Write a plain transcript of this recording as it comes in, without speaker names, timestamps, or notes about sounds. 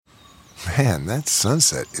Man, that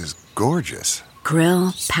sunset is gorgeous.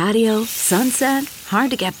 Grill, patio, sunset.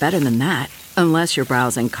 Hard to get better than that. Unless you're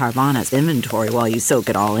browsing Carvana's inventory while you soak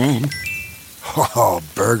it all in. Oh,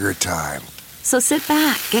 burger time. So sit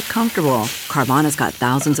back, get comfortable. Carvana's got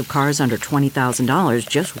thousands of cars under $20,000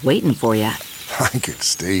 just waiting for you. I could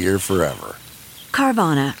stay here forever.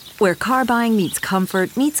 Carvana, where car buying meets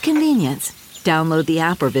comfort meets convenience. Download the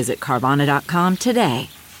app or visit Carvana.com today.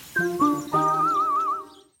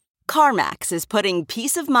 CarMax is putting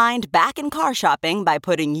peace of mind back in car shopping by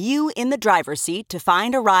putting you in the driver's seat to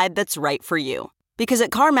find a ride that's right for you. Because at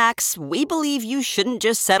CarMax, we believe you shouldn't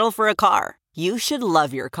just settle for a car. You should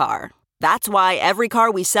love your car. That's why every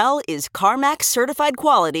car we sell is CarMax certified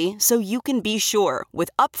quality, so you can be sure with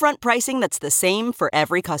upfront pricing that's the same for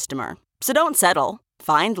every customer. So don't settle.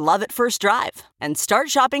 Find love at first drive and start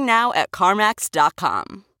shopping now at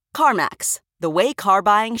CarMax.com. CarMax, the way car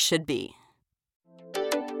buying should be.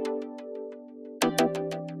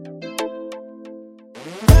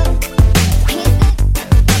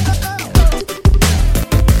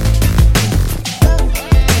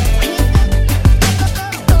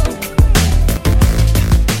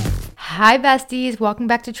 Hi besties, welcome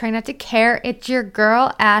back to Try Not to Care. It's your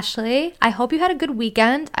girl, Ashley. I hope you had a good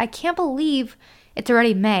weekend. I can't believe it's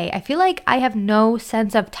already May. I feel like I have no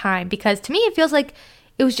sense of time because to me it feels like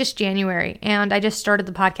it was just January and I just started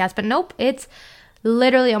the podcast, but nope, it's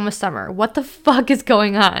literally almost summer. What the fuck is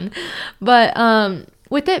going on? But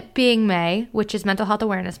with it being May, which is Mental Health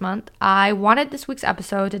Awareness Month, I wanted this week's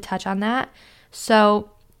episode to touch on that.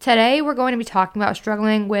 So today we're going to be talking about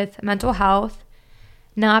struggling with mental health,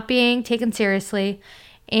 not being taken seriously,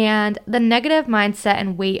 and the negative mindset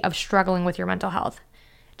and weight of struggling with your mental health.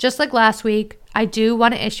 Just like last week, I do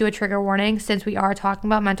want to issue a trigger warning since we are talking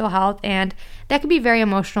about mental health, and that can be very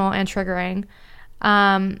emotional and triggering.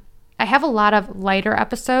 I have a lot of lighter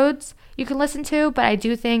episodes you can listen to, but I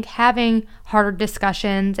do think having harder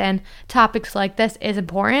discussions and topics like this is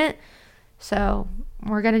important, so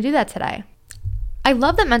we're going to do that today. I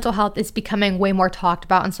love that mental health is becoming way more talked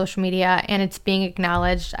about on social media and it's being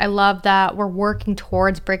acknowledged. I love that we're working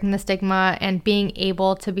towards breaking the stigma and being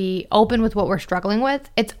able to be open with what we're struggling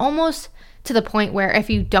with. It's almost to the point where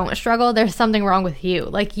if you don't struggle, there's something wrong with you.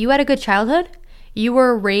 Like, you had a good childhood, you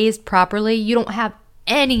were raised properly, you don't have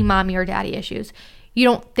any mommy or daddy issues. You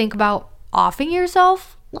don't think about offing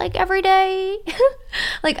yourself like every day.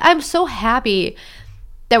 Like, I'm so happy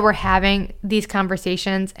that we're having these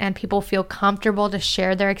conversations and people feel comfortable to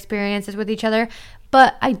share their experiences with each other.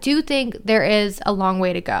 But I do think there is a long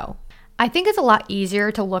way to go. I think it's a lot easier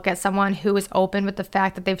to look at someone who is open with the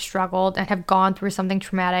fact that they've struggled and have gone through something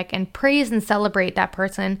traumatic and praise and celebrate that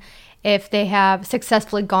person if they have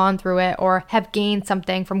successfully gone through it or have gained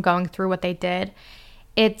something from going through what they did.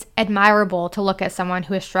 It's admirable to look at someone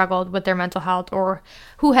who has struggled with their mental health or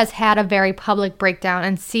who has had a very public breakdown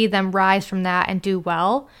and see them rise from that and do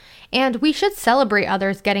well. And we should celebrate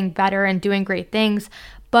others getting better and doing great things,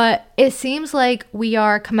 but it seems like we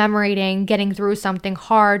are commemorating getting through something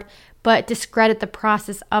hard, but discredit the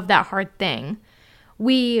process of that hard thing.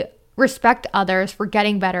 We respect others for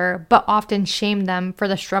getting better, but often shame them for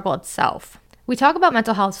the struggle itself. We talk about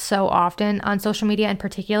mental health so often on social media in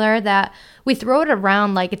particular that we throw it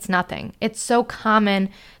around like it's nothing. It's so common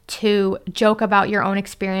to joke about your own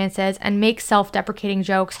experiences and make self-deprecating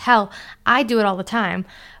jokes. Hell, I do it all the time.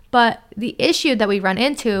 But the issue that we run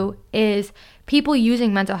into is people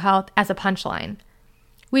using mental health as a punchline.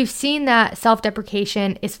 We've seen that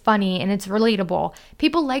self-deprecation is funny and it's relatable.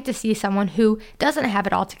 People like to see someone who doesn't have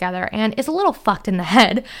it all together and is a little fucked in the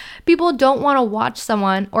head. People don't want to watch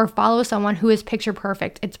someone or follow someone who is picture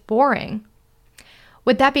perfect. It's boring.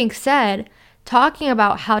 With that being said, talking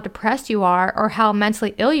about how depressed you are or how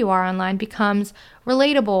mentally ill you are online becomes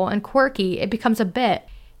relatable and quirky. It becomes a bit.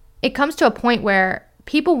 It comes to a point where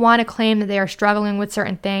people want to claim that they are struggling with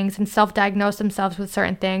certain things and self-diagnose themselves with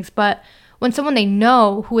certain things, but when someone they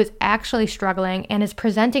know who is actually struggling and is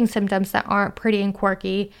presenting symptoms that aren't pretty and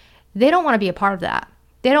quirky, they don't want to be a part of that.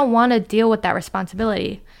 They don't want to deal with that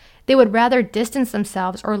responsibility. They would rather distance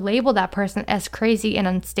themselves or label that person as crazy and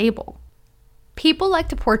unstable. People like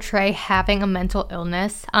to portray having a mental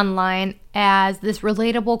illness online as this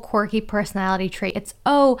relatable, quirky personality trait. It's,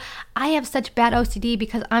 oh, I have such bad OCD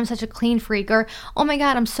because I'm such a clean freak, or, oh my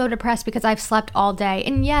God, I'm so depressed because I've slept all day.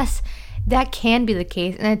 And yes, that can be the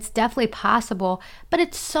case, and it's definitely possible, but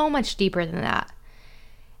it's so much deeper than that.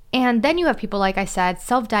 And then you have people, like I said,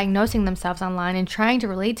 self-diagnosing themselves online and trying to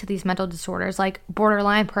relate to these mental disorders like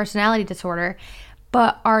borderline personality disorder,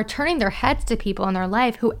 but are turning their heads to people in their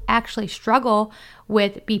life who actually struggle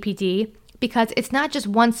with BPD because it's not just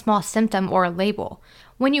one small symptom or a label.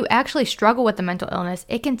 When you actually struggle with a mental illness,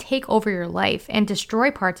 it can take over your life and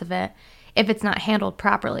destroy parts of it if it's not handled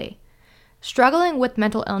properly. Struggling with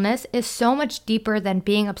mental illness is so much deeper than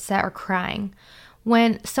being upset or crying.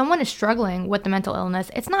 When someone is struggling with the mental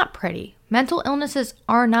illness, it's not pretty. Mental illnesses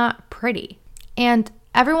are not pretty. And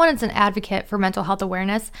everyone is an advocate for mental health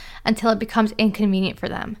awareness until it becomes inconvenient for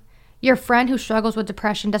them. Your friend who struggles with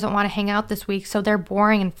depression doesn't want to hang out this week, so they're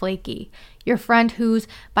boring and flaky. Your friend who's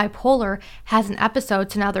bipolar has an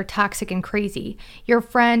episode, so now they're toxic and crazy. Your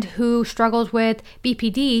friend who struggles with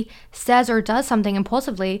BPD says or does something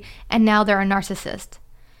impulsively, and now they're a narcissist.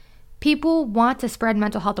 People want to spread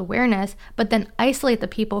mental health awareness, but then isolate the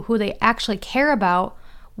people who they actually care about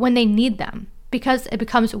when they need them, because it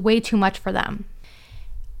becomes way too much for them.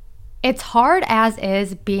 It's hard as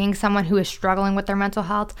is being someone who is struggling with their mental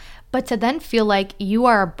health, but to then feel like you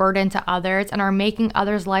are a burden to others and are making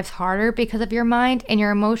others' lives harder because of your mind and your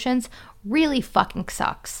emotions really fucking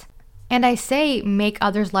sucks. And I say make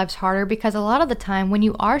others' lives harder because a lot of the time when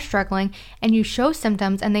you are struggling and you show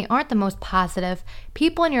symptoms and they aren't the most positive,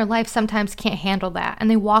 people in your life sometimes can't handle that and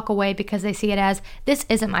they walk away because they see it as, this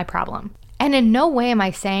isn't my problem. And in no way am I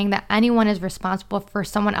saying that anyone is responsible for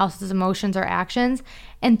someone else's emotions or actions,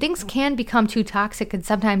 and things can become too toxic and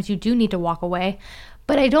sometimes you do need to walk away.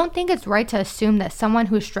 But I don't think it's right to assume that someone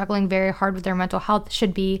who is struggling very hard with their mental health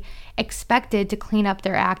should be expected to clean up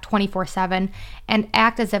their act 24/7 and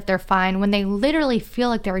act as if they're fine when they literally feel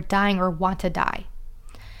like they're dying or want to die.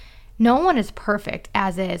 No one is perfect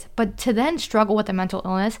as is, but to then struggle with a mental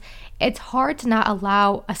illness, it's hard to not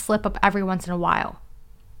allow a slip up every once in a while.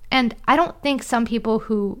 And I don't think some people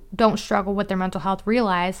who don't struggle with their mental health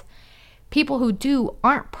realize people who do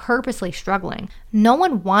aren't purposely struggling. No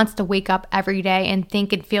one wants to wake up every day and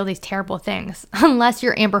think and feel these terrible things, unless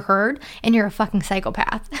you're Amber Heard and you're a fucking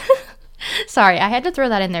psychopath. Sorry, I had to throw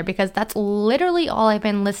that in there because that's literally all I've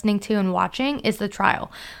been listening to and watching is the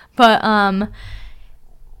trial. But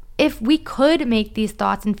if we could make these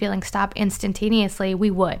thoughts and feelings stop instantaneously,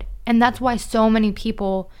 we would. And that's why so many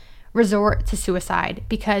people resort to suicide,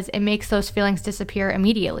 because it makes those feelings disappear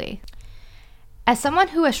immediately. As someone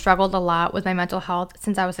who has struggled a lot with my mental health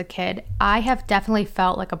since I was a kid, I have definitely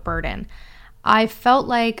felt like a burden. I felt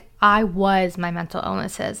like I was my mental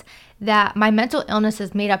illnesses, that my mental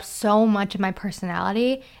illnesses made up so much of my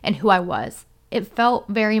personality and who I was. It felt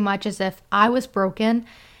very much as if I was broken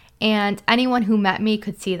and anyone who met me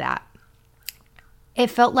could see that. It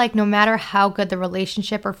felt like no matter how good the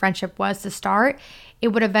relationship or friendship was to start, it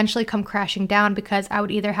would eventually come crashing down because I would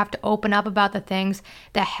either have to open up about the things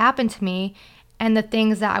that happened to me and the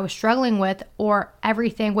things that I was struggling with, or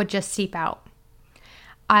everything would just seep out.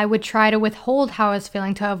 I would try to withhold how I was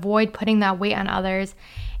feeling to avoid putting that weight on others,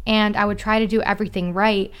 and I would try to do everything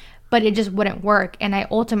right, but it just wouldn't work, and I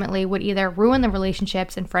ultimately would either ruin the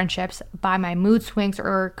relationships and friendships by my mood swings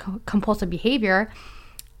or compulsive behavior,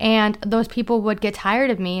 and those people would get tired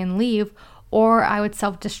of me and leave, or I would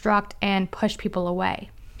self-destruct and push people away.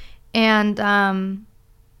 And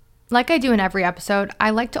like I do in every episode,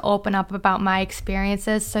 I like to open up about my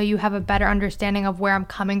experiences so you have a better understanding of where I'm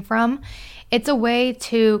coming from. It's a way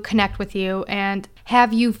to connect with you and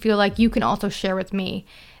have you feel like you can also share with me.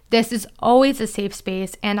 This is always a safe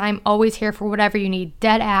space, and I'm always here for whatever you need.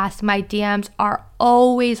 Dead ass. My DMs are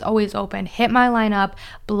always open. Hit my line up,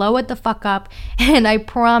 blow it the fuck up, and I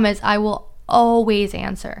promise I will always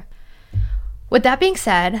answer. With that being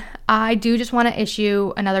said, I do just want to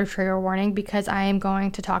issue another trigger warning because I am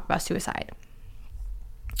going to talk about suicide.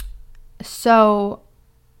 So,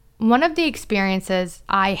 one of the experiences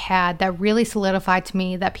I had that really solidified to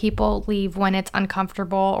me that people leave when it's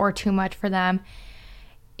uncomfortable or too much for them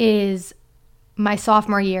is my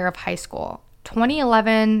sophomore year of high school.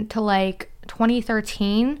 2011 to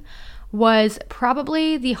 2013 was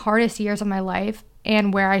probably the hardest years of my life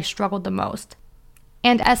and where I struggled the most.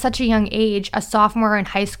 And at such a young age, a sophomore in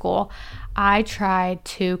high school, I tried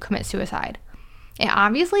to commit suicide. It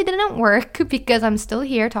obviously didn't work because I'm still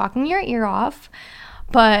here talking your ear off,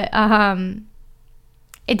 but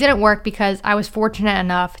it didn't work because I was fortunate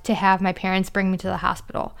enough to have my parents bring me to the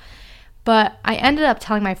hospital. But I ended up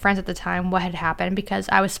telling my friends at the time what had happened because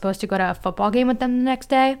I was supposed to go to a football game with them the next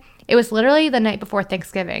day. It was literally the night before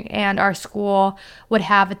Thanksgiving, and our school would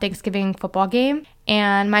have a Thanksgiving football game.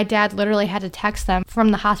 And my dad literally had to text them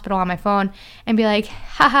from the hospital on my phone and be like,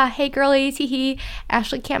 haha, hey girlies, hee,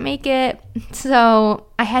 Ashley can't make it. So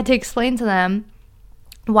I had to explain to them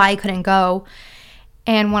why I couldn't go.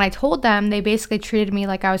 And when I told them, they basically treated me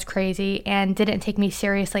like I was crazy and didn't take me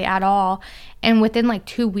seriously at all. And within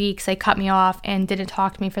 2 weeks, they cut me off and didn't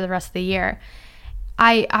talk to me for the rest of the year.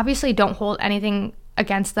 I obviously don't hold anything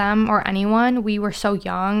against them or anyone. We were so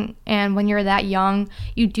young, and when you're that young,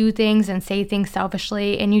 you do things and say things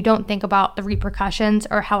selfishly, and you don't think about the repercussions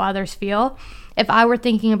or how others feel. If I were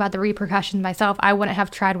thinking about the repercussions myself, I wouldn't have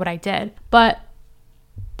tried what I did. But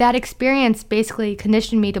that experience basically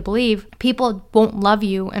conditioned me to believe people won't love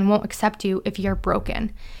you and won't accept you if you're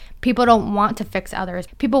broken. People don't want to fix others.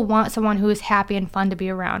 People want someone who is happy and fun to be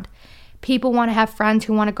around. People want to have friends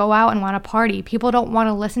who want to go out and want to party. People don't want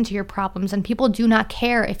to listen to your problems, and people do not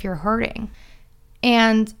care if you're hurting.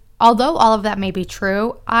 And although all of that may be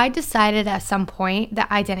true, I decided at some point that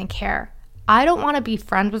I didn't care. I don't want to be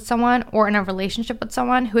friends with someone or in a relationship with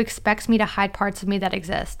someone who expects me to hide parts of me that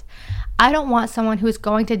exist. I don't want someone who's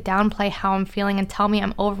going to downplay how I'm feeling and tell me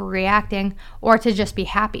I'm overreacting or to just be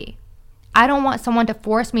happy. I don't want someone to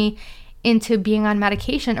force me into being on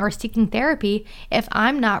medication or seeking therapy if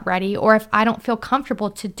I'm not ready or if I don't feel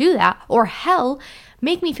comfortable to do that, or hell,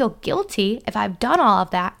 make me feel guilty if I've done all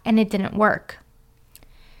of that and it didn't work.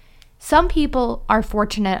 Some people are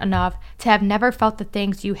fortunate enough to have never felt the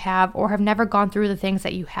things you have or have never gone through the things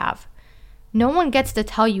that you have. No one gets to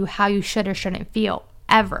tell you how you should or shouldn't feel,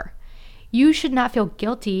 ever. You should not feel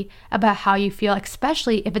guilty about how you feel,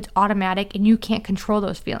 especially if it's automatic and you can't control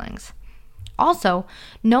those feelings. Also,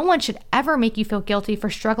 no one should ever make you feel guilty for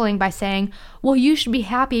struggling by saying, well, you should be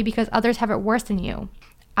happy because others have it worse than you.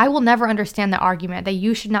 I will never understand the argument that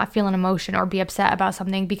you should not feel an emotion or be upset about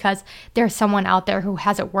something because there's someone out there who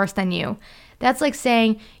has it worse than you. That's like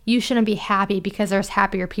saying you shouldn't be happy because there's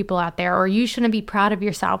happier people out there, or you shouldn't be proud of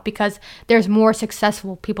yourself because there's more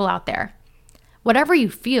successful people out there. Whatever you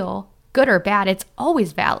feel, good or bad, it's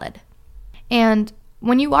always valid. And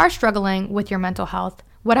when you are struggling with your mental health,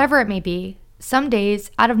 whatever it may be, some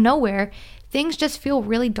days, out of nowhere, things just feel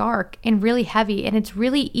really dark and really heavy, and it's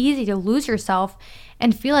really easy to lose yourself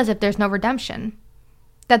and feel as if there's no redemption,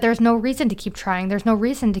 that there's no reason to keep trying, there's no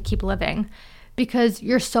reason to keep living, because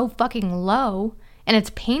you're so fucking low, and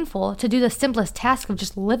it's painful to do the simplest task of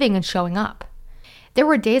just living and showing up. There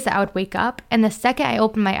were days that I would wake up, and the second I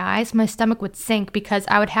opened my eyes, my stomach would sink because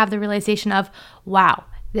I would have the realization of, wow,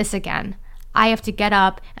 this again. I have to get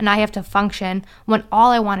up and I have to function when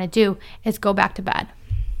all I want to do is go back to bed.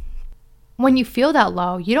 When you feel that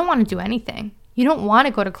low, you don't want to do anything. You don't want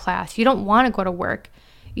to go to class. You don't want to go to work.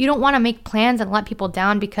 You don't want to make plans and let people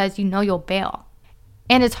down because you know you'll bail.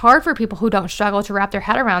 And it's hard for people who don't struggle to wrap their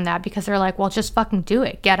head around that because they're like, well, just fucking do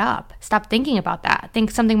it. Get up. Stop thinking about that.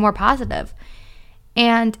 Think something more positive.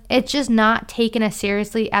 And it's just not taken as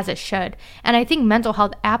seriously as it should. And I think mental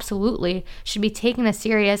health absolutely should be taken as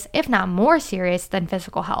serious, if not more serious, than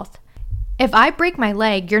physical health. If I break my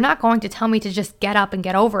leg, you're not going to tell me to just get up and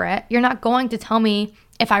get over it. You're not going to tell me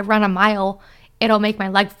if I run a mile, it'll make my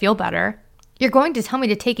leg feel better. You're going to tell me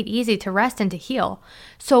to take it easy, to rest and to heal.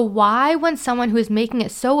 So why, when someone who is making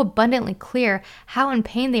it so abundantly clear how in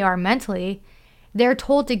pain they are mentally, they're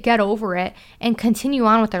told to get over it and continue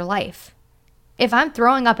on with their life? If I'm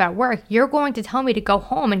throwing up at work, you're going to tell me to go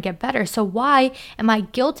home and get better. So why am I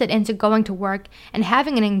guilted into going to work and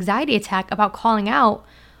having an anxiety attack about calling out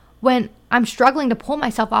when I'm struggling to pull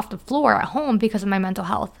myself off the floor at home because of my mental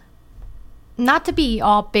health? Not to be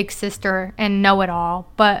all big sister and know it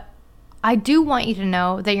all, but I do want you to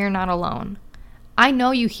know that you're not alone. I know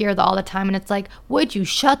you hear that all the time, and it's like, would you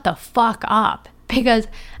shut the fuck up? Because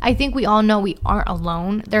I think we all know we aren't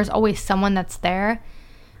alone. There's always someone that's there.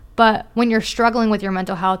 But when you're struggling with your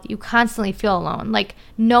mental health, you constantly feel alone. Like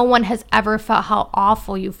no one has ever felt how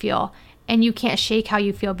awful you feel, and you can't shake how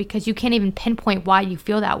you feel because you can't even pinpoint why you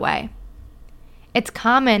feel that way. It's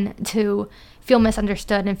common to feel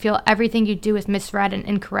misunderstood and feel everything you do is misread and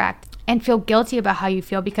incorrect, and feel guilty about how you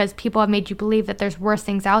feel because people have made you believe that there's worse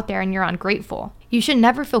things out there and you're ungrateful. You should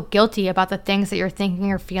never feel guilty about the things that you're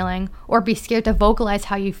thinking or feeling, or be scared to vocalize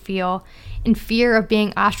how you feel in fear of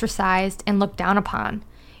being ostracized and looked down upon.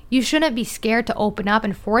 You shouldn't be scared to open up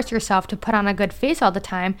and force yourself to put on a good face all the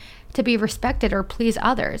time to be respected or please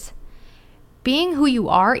others. Being who you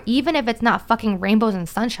are, even if it's not fucking rainbows and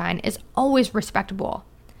sunshine, is always respectable.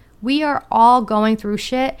 We are all going through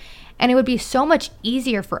shit, and it would be so much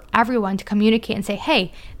easier for everyone to communicate and say,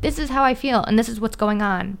 hey, this is how I feel and this is what's going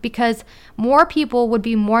on, because more people would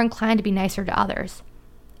be more inclined to be nicer to others.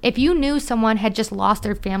 If you knew someone had just lost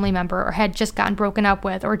their family member or had just gotten broken up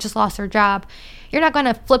with or just lost their job, you're not going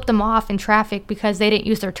to flip them off in traffic because they didn't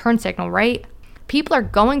use their turn signal, right? People are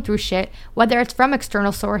going through shit, whether it's from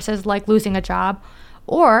external sources like losing a job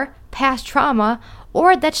or past trauma,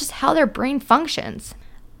 or that's just how their brain functions.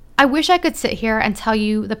 I wish I could sit here and tell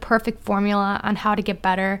you the perfect formula on how to get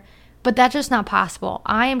better, but that's just not possible.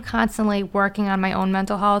 I am constantly working on my own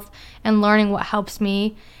mental health and learning what helps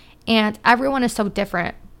me. And everyone is so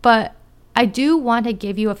different, but I do want to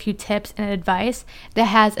give you a few tips and advice that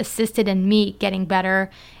has assisted in me getting better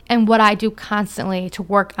and what I do constantly to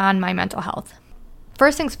work on my mental health.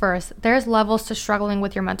 First things first, there's levels to struggling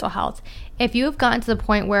with your mental health. If you have gotten to the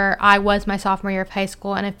point where I was my sophomore year of high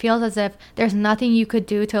school and it feels as if there's nothing you could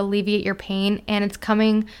do to alleviate your pain and it's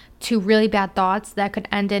coming to really bad thoughts that could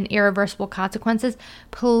end in irreversible consequences,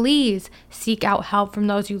 please seek out help from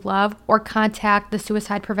those you love or contact the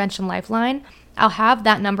Suicide Prevention Lifeline. I'll have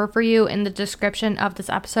that number for you in the description of this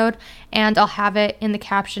episode, and I'll have it in the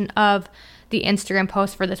caption of the Instagram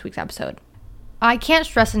post for this week's episode. I can't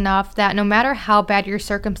stress enough that no matter how bad your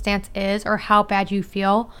circumstance is or how bad you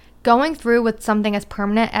feel, going through with something as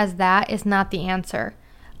permanent as that is not the answer.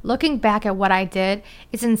 Looking back at what I did,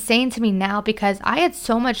 it's insane to me now because I had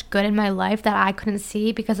so much good in my life that I couldn't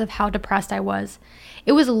see because of how depressed I was.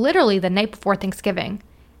 It was literally the night before Thanksgiving.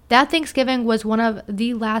 That Thanksgiving was one of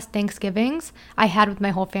the last Thanksgivings I had with my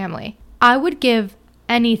whole family. I would give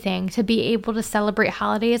anything to be able to celebrate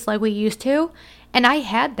holidays like we used to, and I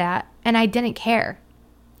had that, and I didn't care.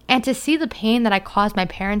 And to see the pain that I caused my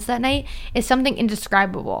parents that night is something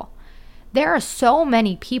indescribable. There are so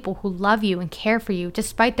many people who love you and care for you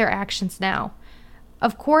despite their actions now.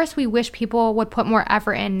 Of course, we wish people would put more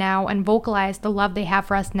effort in now and vocalize the love they have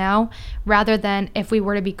for us now rather than if we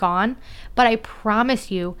were to be gone. But I promise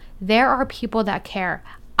you, there are people that care.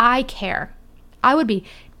 I care. I would be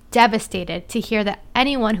devastated to hear that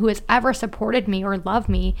anyone who has ever supported me or loved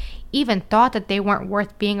me even thought that they weren't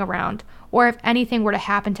worth being around, or if anything were to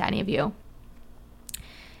happen to any of you.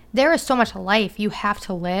 There is so much life you have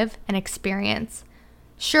to live and experience.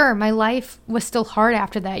 Sure, my life was still hard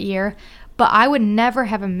after that year, but I would never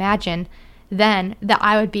have imagined then that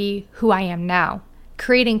I would be who I am now,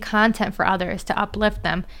 creating content for others to uplift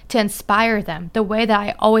them, to inspire them the way that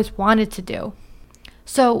I always wanted to do.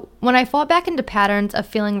 So when I fall back into patterns of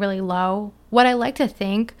feeling really low, what I like to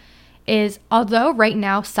think is, although right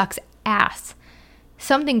now sucks ass,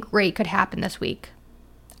 something great could happen this week.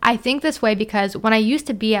 I think this way because when I used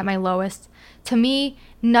to be at my lowest, to me,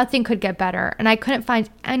 nothing could get better and I couldn't find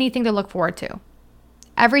anything to look forward to.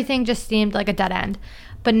 Everything just seemed like a dead end.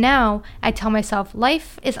 But now I tell myself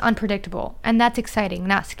life is unpredictable and that's exciting,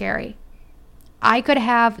 not scary. I could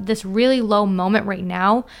have this really low moment right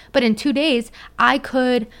now, but in 2 days, I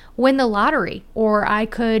could win the lottery, or I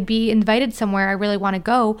could be invited somewhere I really want to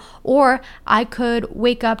go, or I could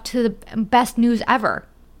wake up to the best news ever.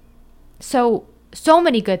 So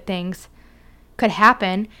many good things could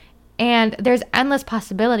happen, and there's endless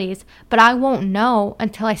possibilities, but I won't know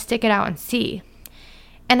until I stick it out and see.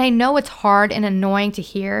 And I know it's hard and annoying to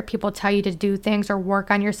hear people tell you to do things or work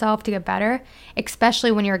on yourself to get better, especially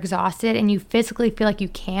when you're exhausted and you physically feel like you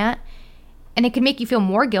can't. And it can make you feel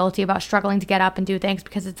more guilty about struggling to get up and do things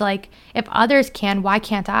because it's like, if others can, why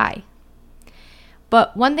can't I?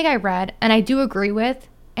 But one thing I read, and I do agree with,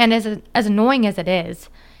 and as annoying as it is,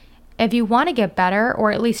 if you want to get better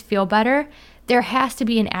or at least feel better, there has to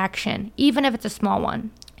be an action, even if it's a small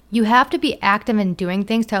one. You have to be active in doing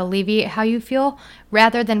things to alleviate how you feel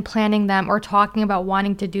rather than planning them or talking about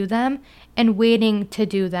wanting to do them and waiting to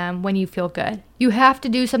do them when you feel good. You have to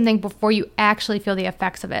do something before you actually feel the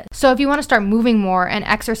effects of it. So if you want to start moving more and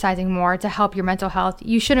exercising more to help your mental health,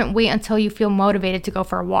 you shouldn't wait until you feel motivated to go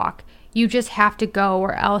for a walk. You just have to go,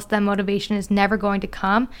 or else that motivation is never going to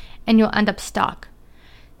come and you'll end up stuck.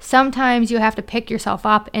 Sometimes you have to pick yourself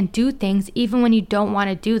up and do things even when you don't want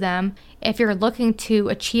to do them if you're looking to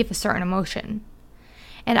achieve a certain emotion.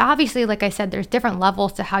 And obviously, like I said, there's different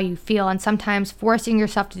levels to how you feel, and sometimes forcing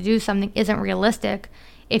yourself to do something isn't realistic.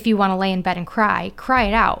 If you want to lay in bed and cry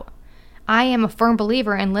it out. I am a firm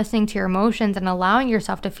believer in listening to your emotions and allowing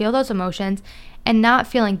yourself to feel those emotions and not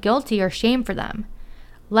feeling guilty or shame for them.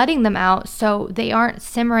 Letting them out so they aren't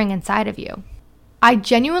simmering inside of you. I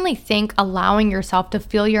genuinely think allowing yourself to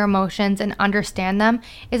feel your emotions and understand them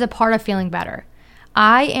is a part of feeling better.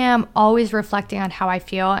 I am always reflecting on how I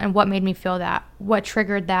feel and what made me feel that, what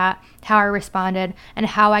triggered that, how I responded, and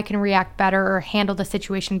how I can react better or handle the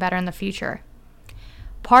situation better in the future.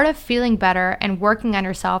 Part of feeling better and working on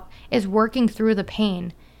yourself is working through the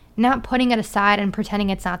pain, not putting it aside and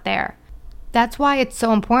pretending it's not there. That's why it's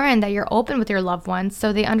so important that you're open with your loved ones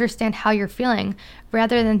so they understand how you're feeling,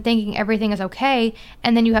 rather than thinking everything is okay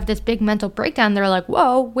and then you have this big mental breakdown. They're like,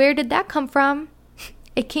 whoa, where did that come from?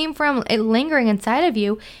 It came from it lingering inside of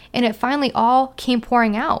you, and it finally all came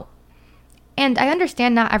pouring out. And I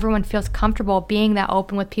understand not everyone feels comfortable being that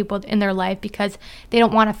open with people in their life because they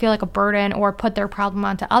don't want to feel like a burden or put their problem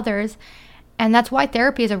onto others. And that's why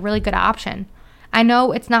therapy is a really good option. I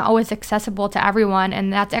know it's not always accessible to everyone,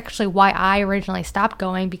 and that's actually why I originally stopped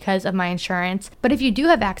going because of my insurance. But if you do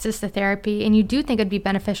have access to therapy and you do think it'd be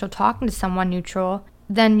beneficial talking to someone neutral,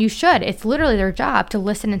 then you should. It's literally their job to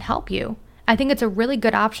listen and help you. I think it's a really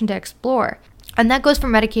good option to explore. And that goes for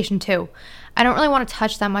medication too. I don't really want to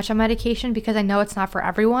touch that much on medication because I know it's not for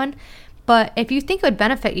everyone. But if you think it would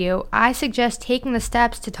benefit you, I suggest taking the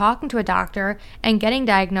steps to talking to a doctor and getting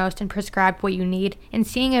diagnosed and prescribed what you need and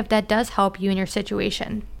seeing if that does help you in your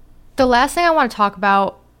situation. The last thing I want to talk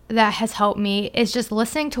about that has helped me is just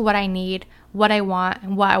listening to what I need, what I want,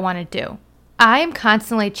 and what I want to do. I am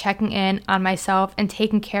constantly checking in on myself and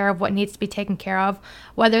taking care of what needs to be taken care of,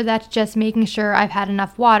 whether that's just making sure I've had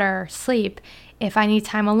enough water, sleep, if I need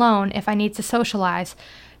time alone, if I need to socialize.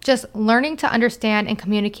 Just learning to understand and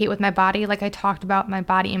communicate with my body like I talked about in my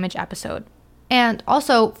body image episode. And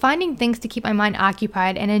also finding things to keep my mind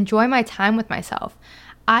occupied and enjoy my time with myself.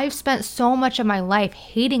 I've spent so much of my life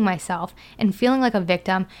hating myself and feeling like a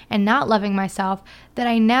victim and not loving myself that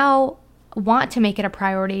I now want to make it a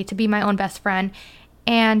priority to be my own best friend.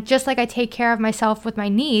 And just like I take care of myself with my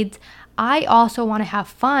needs, I also want to have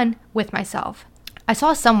fun with myself. I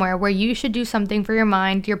saw somewhere where you should do something for your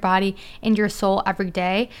mind, your body, and your soul every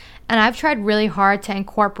day. And I've tried really hard to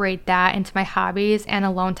incorporate that into my hobbies and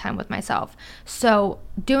alone time with myself. So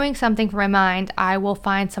doing something for my mind, I will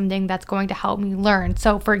find something that's going to help me learn.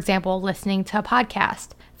 So for example, listening to a podcast.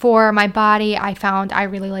 For my body, I found I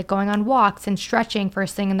really like going on walks and stretching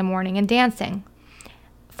first thing in the morning and dancing.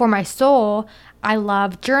 For my soul, I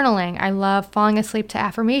love journaling. I love falling asleep to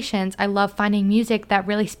affirmations. I love finding music that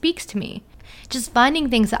really speaks to me. Just finding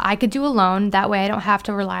things that I could do alone, that way I don't have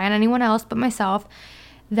to rely on anyone else but myself,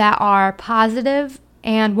 that are positive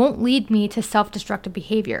and won't lead me to self-destructive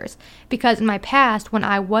behaviors. Because in my past, when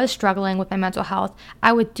I was struggling with my mental health,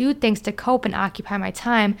 I would do things to cope and occupy my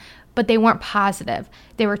time, but they weren't positive.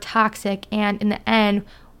 They were toxic and in the end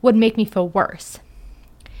would make me feel worse.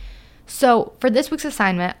 So for this week's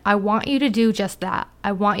assignment, I want you to do just that.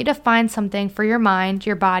 I want you to find something for your mind,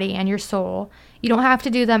 your body, and your soul. You don't have to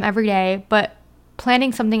do them every day, but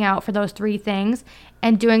planning something out for those 3 things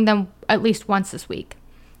and doing them at least once this week.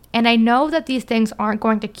 And I know that these things aren't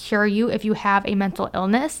going to cure you if you have a mental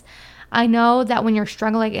illness. I know that when you're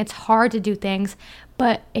struggling, it's hard to do things,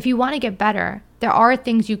 but if you want to get better, there are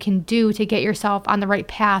things you can do to get yourself on the right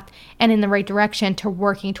path and in the right direction to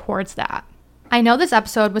working towards that. I know this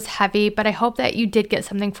episode was heavy, but I hope that you did get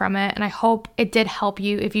something from it, and I hope it did help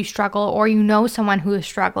you if you struggle or you know someone who is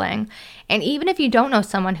struggling. And even if you don't know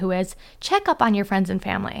someone who is, check up on your friends and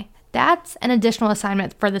family. That's an additional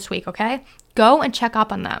assignment for this week, okay? Go and check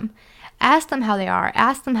up on them. Ask them how they are.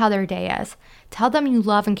 Ask them how their day is. Tell them you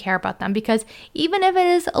love and care about them, because even if it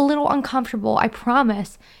is a little uncomfortable, I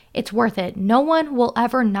promise it's worth it. No one will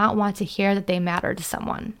ever not want to hear that they matter to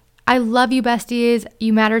someone. I love you, besties.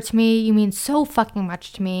 You matter to me. You mean so fucking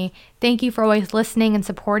much to me. Thank you for always listening and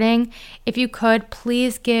supporting. If you could,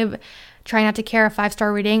 please give Try Not to Care a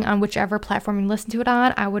 5-star rating on whichever platform you listen to it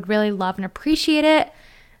on. I would really love and appreciate it.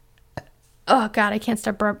 Oh God, I can't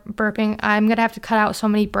stop burping. I'm going to have to cut out so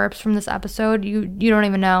many burps from this episode. You don't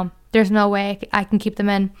even know. There's no way I can keep them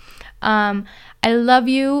in. I love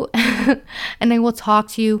you, and I will talk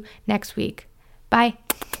to you next week. Bye.